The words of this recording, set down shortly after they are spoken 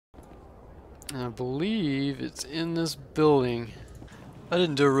And I believe it's in this building. I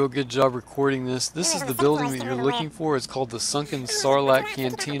didn't do a real good job recording this. This is the building that you're looking for. It's called the Sunken Sarlacc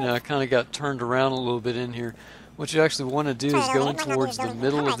Cantina. I kind of got turned around a little bit in here. What you actually want to do is go in towards the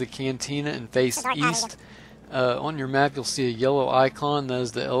middle of the cantina and face east. On your map you'll see a yellow icon, that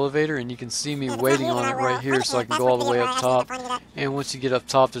is the elevator, and you can see me waiting on it right here so I can go all the way up top. And once you get up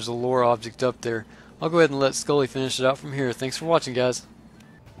top there's a lore object up there. I'll go ahead and let Scully finish it out from here. Thanks for watching, guys.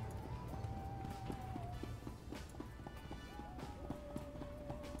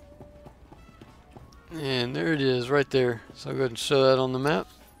 And there it is right there. So I'll go ahead and show that on the map.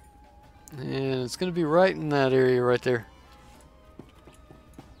 And it's going to be right in that area right there.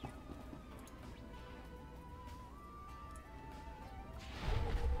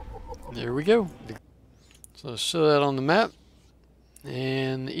 There we go. So I'll show that on the map.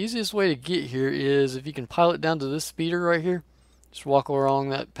 And the easiest way to get here is if you can pilot down to this speeder right here. Just walk along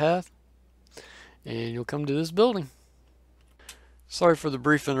that path. And you'll come to this building. Sorry for the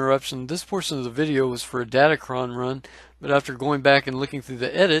brief interruption. This portion of the video was for a Datacron run, but after going back and looking through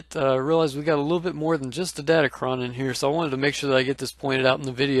the edit, I realized we got a little bit more than just a Datacron in here, so I wanted to make sure that I get this pointed out in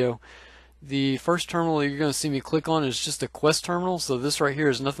the video. The first terminal that you're going to see me click on is just a quest terminal, so this right here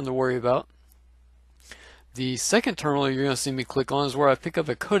is nothing to worry about. The second terminal you're going to see me click on is where I pick up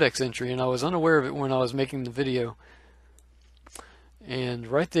a codex entry, and I was unaware of it when I was making the video. And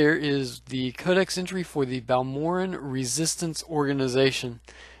right there is the codex entry for the Balmorran Resistance Organization.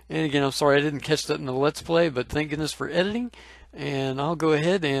 And again, I'm sorry I didn't catch that in the Let's Play, but thank goodness for editing. And I'll go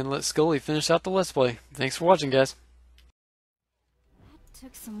ahead and let Scully finish out the Let's Play. Thanks for watching, guys. That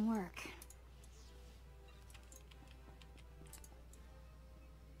took some work.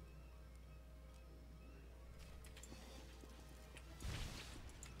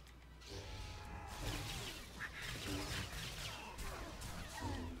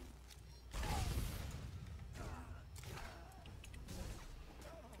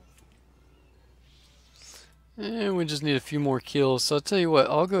 And we just need a few more kills. So I'll tell you what,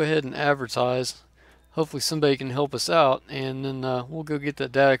 I'll go ahead and advertise. Hopefully somebody can help us out, and then we'll go get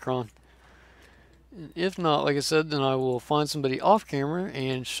that Datacron. And if not, like I said, then I will find somebody off camera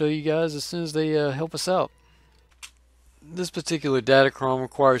and show you guys as soon as they help us out. This particular Datacron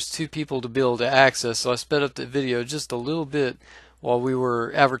requires 2 people to be able to access, so I sped up the video just a little bit while we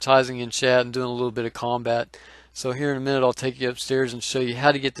were advertising in chat and doing a little bit of combat. So here in a minute I'll take you upstairs and show you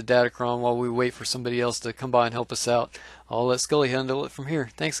how to get the Datacron while we wait for somebody else to come by and help us out. I'll let Scully handle it from here.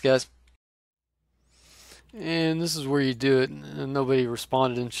 Thanks, guys. And this is where you do it, and nobody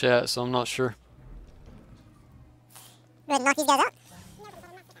responded in chat, so I'm not sure. Go ahead and knock these guys out.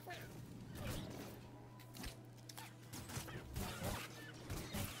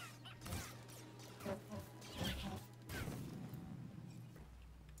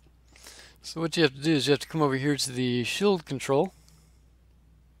 So what you have to do is you have to come over here to the shield control.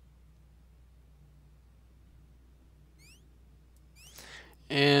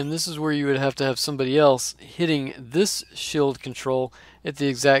 And this is where you would have to have somebody else hitting this shield control at the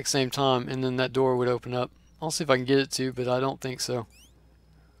exact same time, and then that door would open up. I'll see if I can get it to, but I don't think so.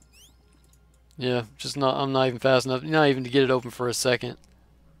 Yeah, I'm not even fast enough, not even to get it open for a second.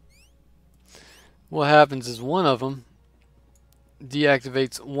 What happens is one of them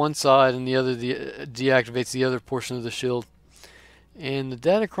deactivates one side and the other deactivates the other portion of the shield. And the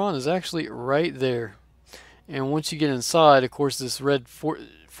Datacron is actually right there. And once you get inside, of course, this red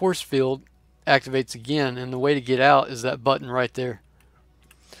force field activates again, and the way to get out is that button right there.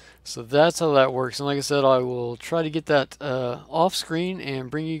 So that's how that works. And like I said, I will try to get that off screen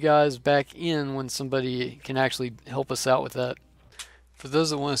and bring you guys back in when somebody can actually help us out with that. For those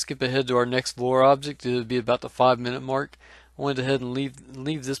that want to skip ahead to our next lore object, it would be about the 5-minute mark. I went ahead and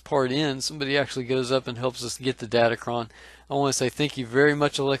leave this part in. Somebody actually goes up and helps us get the Datacron. I want to say thank you very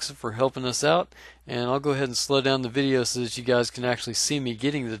much, Alexa, for helping us out, and I'll go ahead and slow down the video so that you guys can actually see me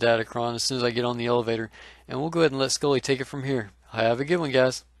getting the Datacron as soon as I get on the elevator, and we'll go ahead and let Scully take it from here. Have a good one,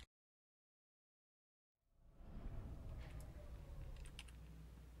 guys.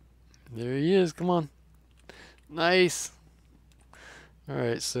 There he is. Come on. Nice.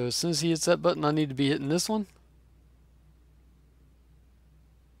 Alright, so as soon as he hits that button, I need to be hitting this one.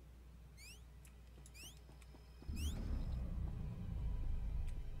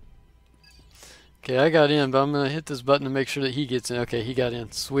 Okay, I got in, but I'm going to hit this button to make sure that he gets in. Okay, he got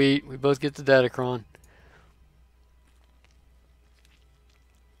in. Sweet. We both get the Datacron.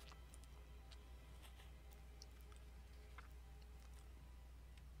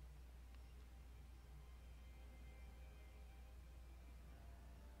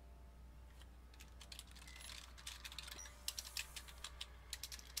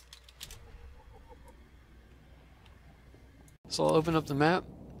 So I'll open up the map,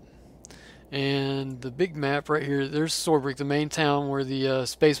 and the big map right here, there's Sorbrick, the main town where the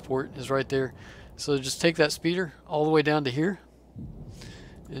spaceport is right there. So just take that speeder all the way down to here,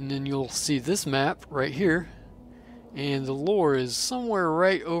 and then you'll see this map right here, and the lore is somewhere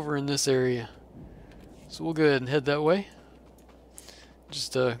right over in this area. So we'll go ahead and head that way.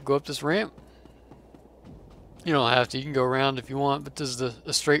 Just go up this ramp. You don't have to, you can go around if you want, but this is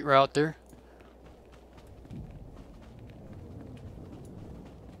a straight route there.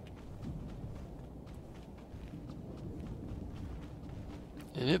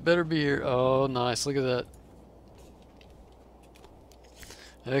 And it better be here. Oh, nice. Look at that.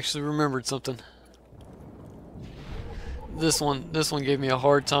 I actually remembered something. This one gave me a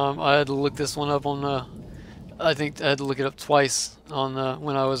hard time. I had to look this one up on I think I had to look it up twice on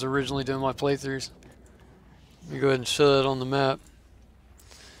when I was originally doing my playthroughs. Let me go ahead and show that on the map.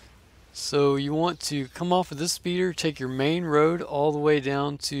 So you want to come off of this speeder, take your main road all the way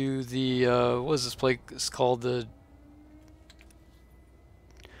down to the what is this place? It's called the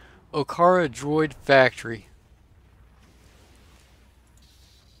Okara Droid Factory.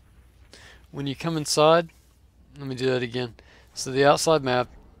 When you come inside, let me do that again. So the outside map,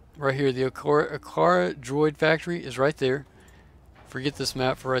 right here, the Okara Droid Factory is right there. Forget this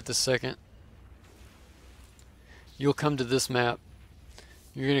map for right this second. You'll come to this map.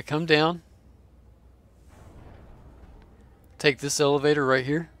 You're going to come down, take this elevator right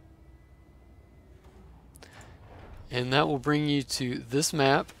here, and that will bring you to this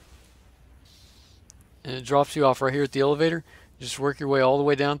map, and it drops you off right here at the elevator. Just work your way all the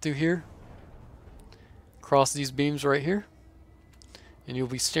way down through here, cross these beams right here, and you'll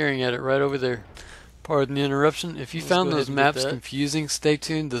be staring at it right over there. Pardon the interruption. If you found those maps confusing, stay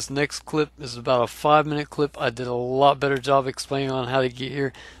tuned. This next clip is about a 5-minute clip. I did a lot better job explaining on how to get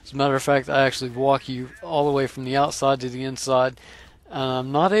here. As a matter of fact, I actually walk you all the way from the outside to the inside.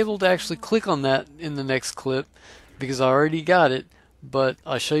 I'm not able to actually click on that in the next clip because I already got it, but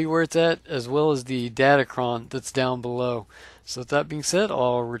I show you where it's at as well as the Datacron that's down below. So with that being said,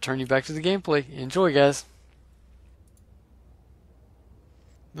 I'll return you back to the gameplay. Enjoy, guys.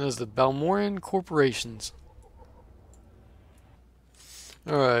 There's the Balmorran corporations.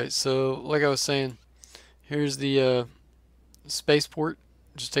 Alright, so like I was saying, here's the spaceport.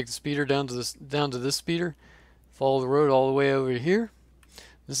 Just take the speeder down to this speeder. Follow the road all the way over here.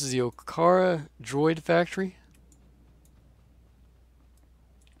 This is the Okara Droid Factory.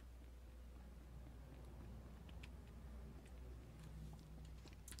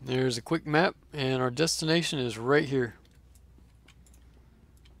 There's a quick map, and our destination is right here.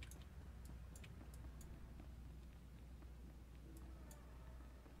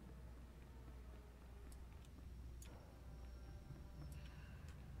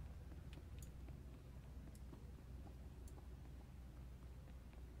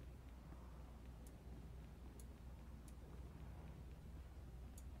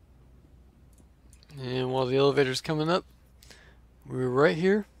 And while the elevator's coming up, we were right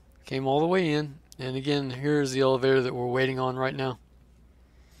here, came all the way in, and again, here's the elevator that we're waiting on right now.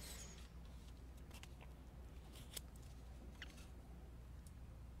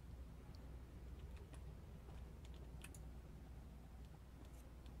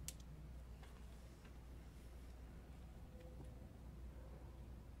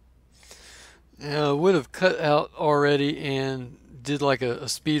 I would have cut out already and did like a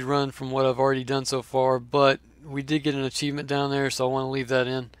speed run from what I've already done so far, but we did get an achievement down there, so I want to leave that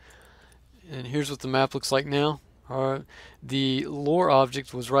in. And here's what the map looks like now. Alright, the lore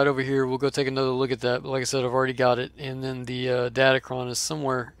object was right over here. We'll go take another look at that, but like I said, I've already got it. And then the Datacron is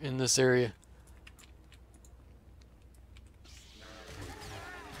somewhere in this area.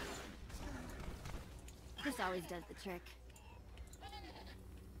 This always does the trick.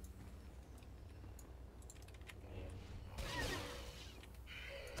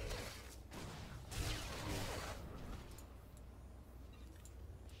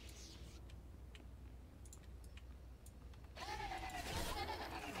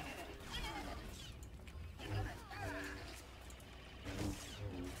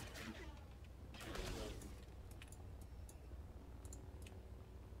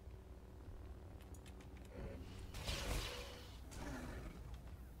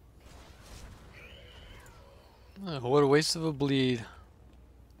 What a waste of a bleed.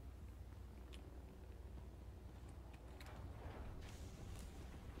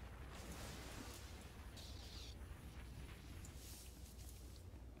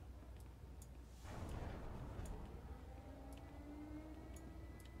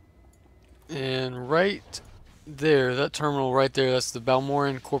 And right there, that terminal right there, that's the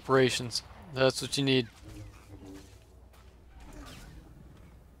Balmorran corporations. That's what you need.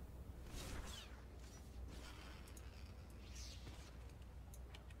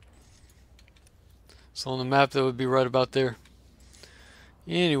 So on the map that would be right about there.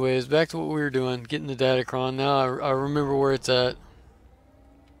 Anyways, back to what we were doing, getting the Datacron. Now I remember where it's at.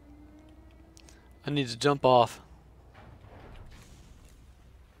 I need to jump off.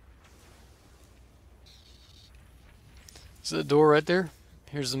 Is that door right there?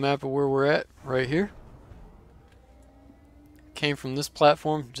 Here's the map of where we're at, right here. Came from this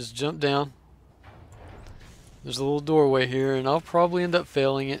platform, just jump down. There's a little doorway here, and I'll probably end up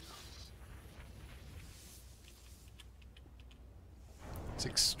failing it. It's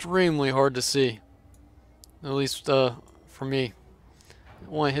extremely hard to see, at least for me. I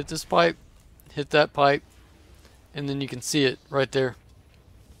want to hit this pipe, hit that pipe, and then you can see it right there.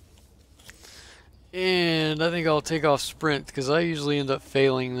 And I think I'll take off sprint because I usually end up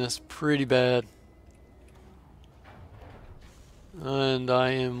failing this pretty bad. And I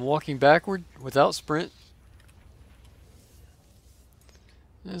am walking backward without sprint.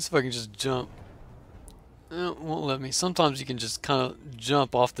 Let's see if I can just jump. It won't let me. Sometimes you can just kind of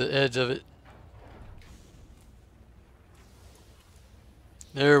jump off the edge of it.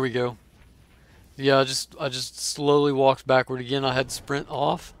 There we go. Yeah, I just slowly walked backward again. I had sprint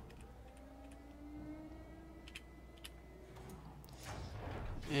off.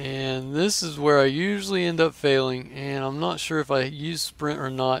 And this is where I usually end up failing, and I'm not sure if I use sprint or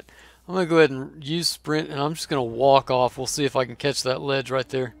not. I'm going to go ahead and use sprint, and I'm just going to walk off. We'll see if I can catch that ledge right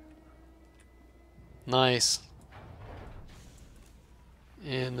there. Nice.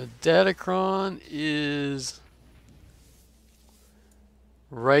 And the Datacron is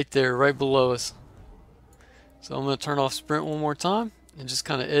right there, right below us. So I'm going to turn off sprint one more time and just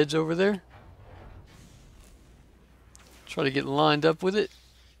kind of edge over there. Try to get lined up with it.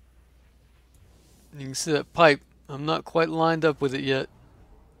 You can see that pipe. I'm not quite lined up with it yet.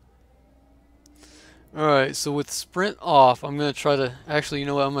 Alright, so with sprint off, I'm going to try to... Actually, you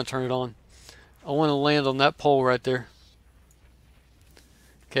know what? I'm going to turn it on. I want to land on that pole right there.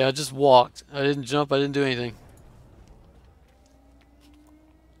 Okay, I just walked. I didn't jump. I didn't do anything.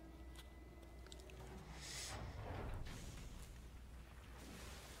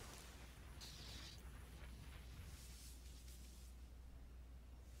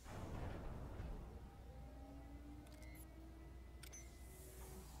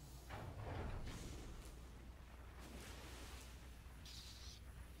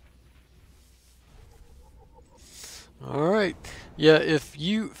 Alright, yeah, if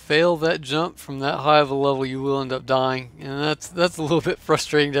you fail that jump from that high of a level, you will end up dying, and that's a little bit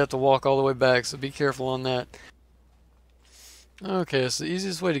frustrating to have to walk all the way back, so be careful on that. Okay, so the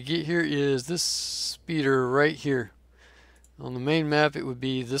easiest way to get here is this speeder right here. On the main map, it would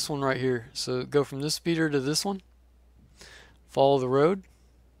be this one right here. So go from this speeder to this one, follow the road.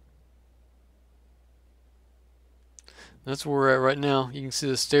 That's where we're at right now. You can see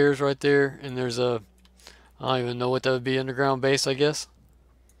the stairs right there, and there's a... I don't even know what that would be, underground base, I guess.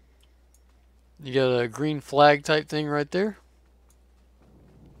 You got a green flag type thing right there.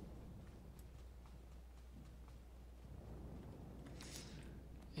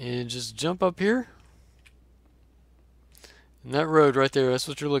 And just jump up here. And that road right there, that's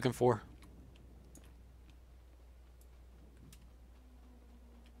what you're looking for.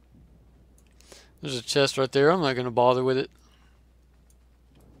 There's a chest right there. I'm not going to bother with it.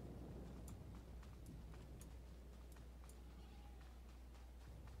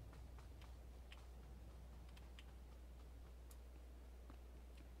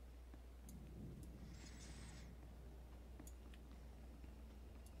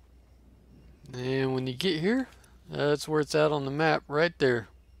 And when you get here, that's where it's at on the map, right there.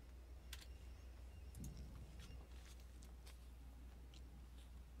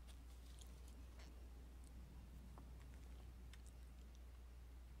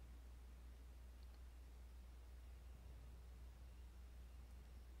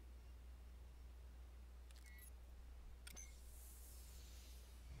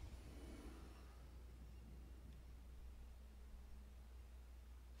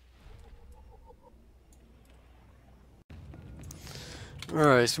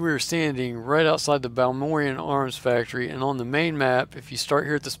 Alright, so we were standing right outside the Balmorran arms factory, and on the main map, if you start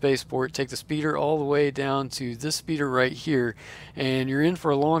here at the spaceport, take the speeder all the way down to this speeder right here, and you're in for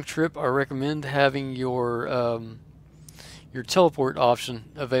a long trip. I recommend having your teleport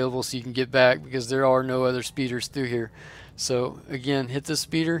option available so you can get back, because there are no other speeders through here. So again, hit the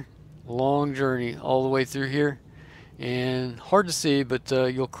speeder, long journey all the way through here, and hard to see, but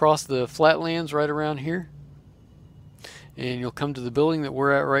you'll cross the flatlands right around here. And you'll come to the building that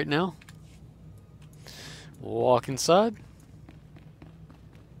we're at right now. Walk inside.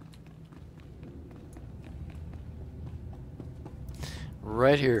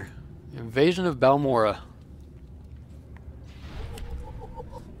 Right here. Invasion of Balmorra.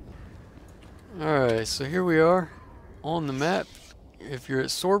 Alright, so here we are on the map. If you're at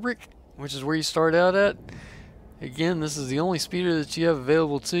Sorbrick, which is where you start out at, again, this is the only speeder that you have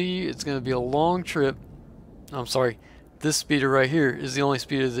available to you. It's going to be a long trip. I'm sorry, this speeder right here is the only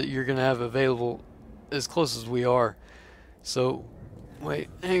speeder that you're going to have available as close as we are. So, wait,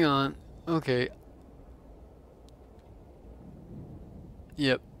 hang on. Okay.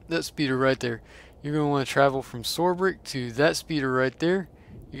 Yep, that speeder right there. You're going to want to travel from Sorbrick to that speeder right there.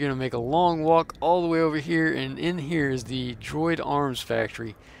 You're going to make a long walk all the way over here, and in here is the Droid Arms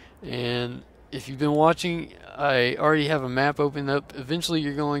Factory. And if you've been watching, I already have a map opened up. Eventually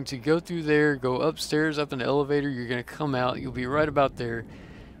you're going to go through there, go upstairs, up in the elevator, you're going to come out, you'll be right about there.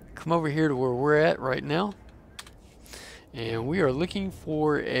 Come over here to where we're at right now. And we are looking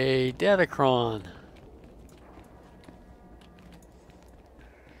for a Datacron.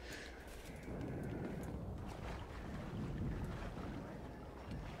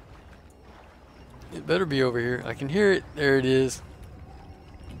 It better be over here. I can hear it. There it is.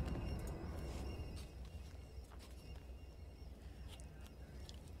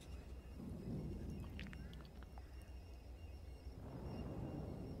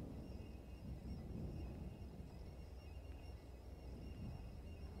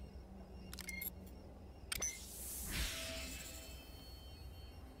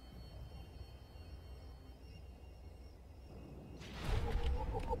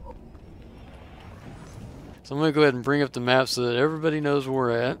 So I'm going to go ahead and bring up the map so that everybody knows where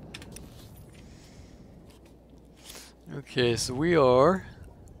we're at. Okay, so we are...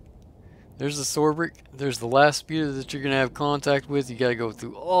 There's the Sorbrick. There's the last speeder that you're going to have contact with. You got to go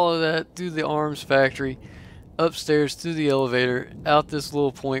through all of that, through the arms factory, upstairs, through the elevator, out this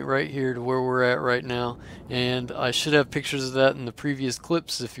little point right here to where we're at right now. And I should have pictures of that in the previous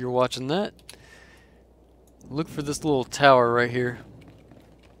clips if you're watching that. Look for this little tower right here.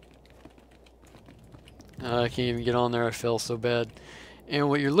 I can't even get on there, I fell so bad. And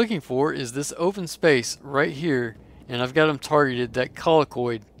what you're looking for is this open space right here, and I've got them targeted, that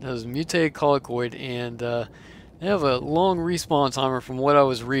colicoid, that was a mutated colicoid, and they have a long respawn timer from what I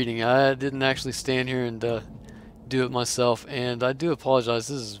was reading. I didn't actually stand here and do it myself, and I do apologize,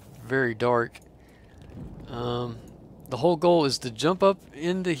 this is very dark. The whole goal is to jump up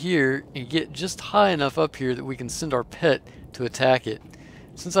into here and get just high enough up here that we can send our pet to attack it.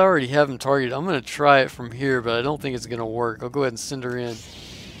 Since I already have him targeted, I'm going to try it from here, but I don't think it's going to work. I'll go ahead and send her in.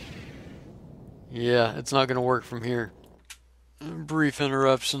 Yeah, it's not going to work from here. Brief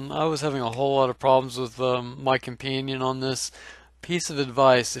interruption. I was having a whole lot of problems with my companion on this. Piece of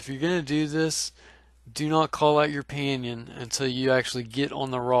advice, if you're going to do this, do not call out your companion until you actually get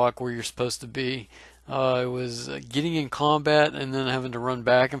on the rock where you're supposed to be. I was getting in combat and then having to run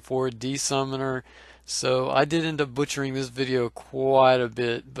back and forth, desummon her. So I did end up butchering this video quite a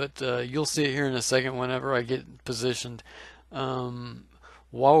bit, but you'll see it here in a second whenever I get positioned. While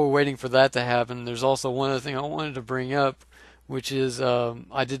we're waiting for that to happen, there's also one other thing I wanted to bring up, which is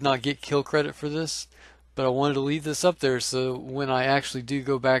I did not get kill credit for this, but I wanted to leave this up there so when I actually do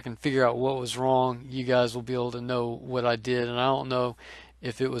go back and figure out what was wrong, you guys will be able to know what I did. And I don't know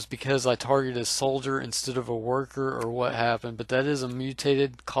if it was because I targeted a soldier instead of a worker or what happened, but that is a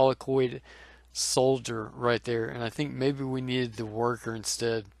mutated colicoid soldier right there, and I think maybe we needed the worker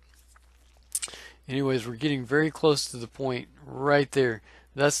instead. Anyways, we're getting very close to the point right there.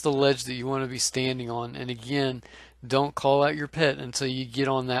 That's the ledge that you want to be standing on, and again, don't call out your pet until you get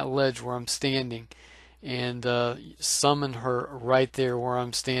on that ledge where I'm standing, and summon her right there where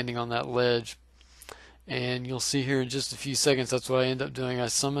I'm standing on that ledge. And you'll see here in just a few seconds that's what I end up doing. I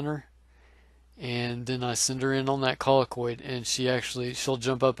summon her, and then I send her in on that colicoid, and she'll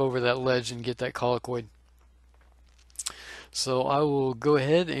jump up over that ledge and get that colicoid. So I will go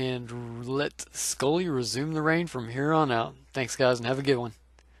ahead and let Scully resume the reign from here on out. Thanks guys, and have a good one.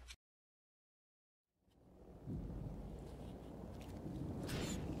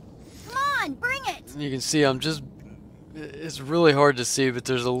 Come on, bring it! You can see it's really hard to see, but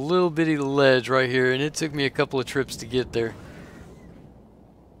there's a little bitty ledge right here, and it took me a couple of trips to get there.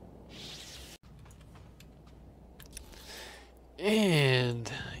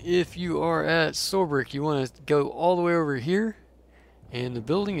 And if you are at Sorbrick, you want to go all the way over here, and the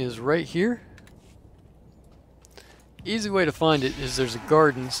building is right here. Easy way to find it is there's a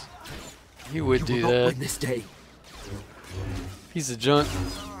gardens. You would do that. This day. Piece of junk.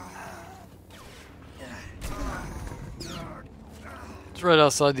 It's right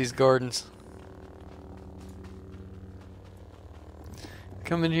outside these gardens.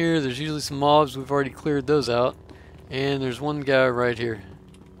 Come in here, there's usually some mobs, we've already cleared those out. And there's one guy right here.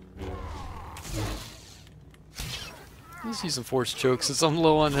 Let's use some force choke since I'm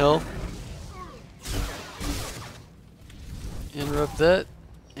low on health. Interrupt that.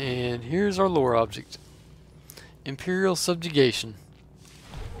 And here's our lore object. Imperial Subjugation.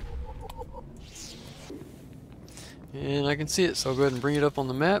 And I can see it, so I'll go ahead and bring it up on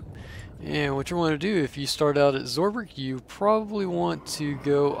the map. And what you want to do, if you start out at Zorbrick, you probably want to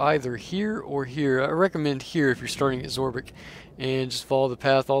go either here or here. I recommend here if you're starting at Zorbrick. And just follow the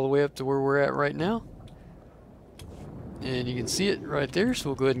path all the way up to where we're at right now. And you can see it right there, so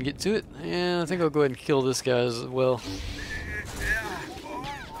we'll go ahead and get to it. And I think I'll go ahead and kill this guy as well.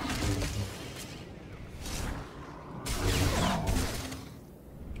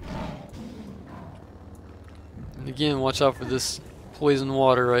 And again, watch out for this poison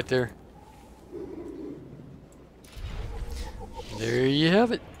water right there. There you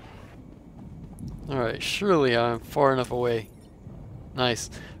have it. Alright, surely I'm far enough away. Nice.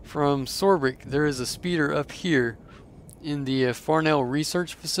 From Zorbrick, there is a speeder up here in the Farnell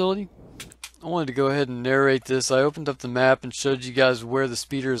Research Facility. I wanted to go ahead and narrate this. I opened up the map and showed you guys where the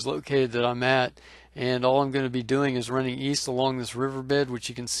speeder is located that I'm at. And all I'm going to be doing is running east along this riverbed, which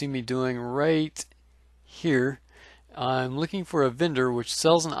you can see me doing right here. I'm looking for a vendor which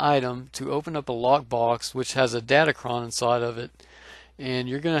sells an item to open up a lockbox which has a Datacron inside of it. And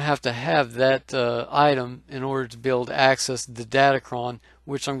you're going to have that item in order to be able to access the Datacron,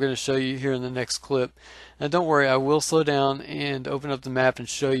 which I'm going to show you here in the next clip. Now don't worry, I will slow down and open up the map and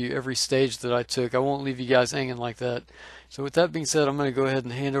show you every stage that I took. I won't leave you guys hanging like that. So with that being said, I'm going to go ahead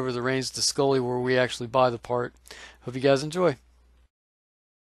and hand over the reins to Scully where we actually buy the part. Hope you guys enjoy.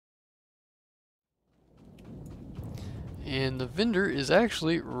 And the vendor is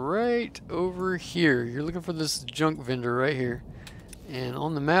actually right over here. You're looking for this junk vendor right here. And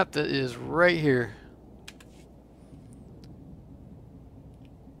on the map, that is right here.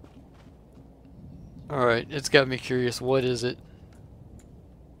 Alright, it's got me curious. What is it?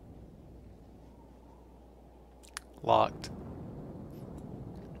 Locked.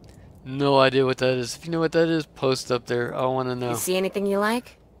 No idea what that is. If you know what that is, post up there. I want to know. You see anything you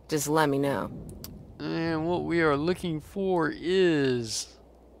like? Just let me know. And what we are looking for is...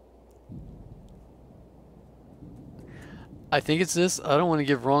 I think it's this. I don't want to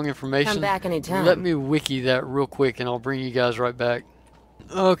give wrong information. Come back anytime. Let me wiki that real quick and I'll bring you guys right back.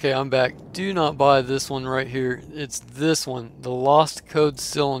 Okay, I'm back. Do not buy this one right here. It's this one. The Lost Code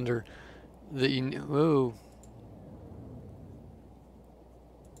Cylinder. That you... Whoa.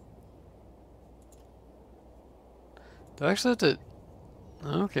 Do I actually have to...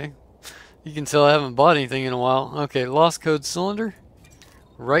 Okay. You can tell I haven't bought anything in a while. Okay, Lost Code Cylinder.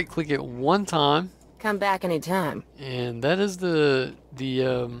 Right click it one time. Come back anytime. And that is the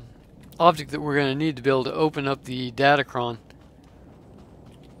object that we're going to need to be able to open up the Datacron.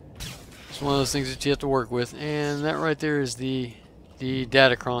 It's one of those things that you have to work with. And that right there is the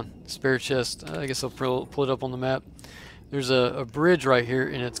Datacron spare chest. I guess I'll pull it up on the map. There's a bridge right here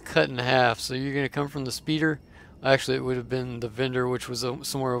and it's cut in half. So you're going to come from the speeder. Actually, it would have been the vendor, which was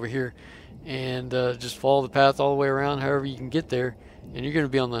somewhere over here. And just follow the path all the way around however you can get there. And you're going to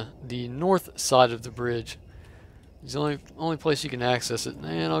be on the north side of the bridge. It's the only place you can access it.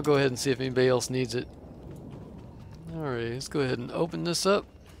 And I'll go ahead and see if anybody else needs it. Alright, let's go ahead and open this up.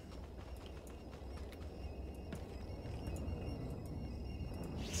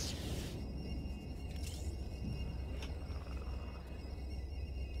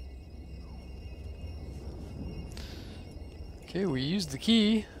 Okay, we used the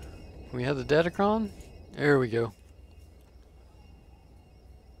key. We have the Datacron. There we go.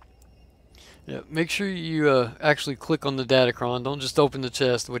 Yeah, make sure you actually click on the Datacron. Don't just open the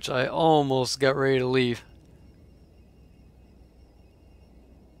chest, which I almost got ready to leave.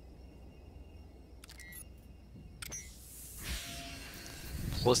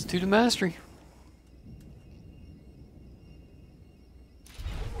 +2 to mastery.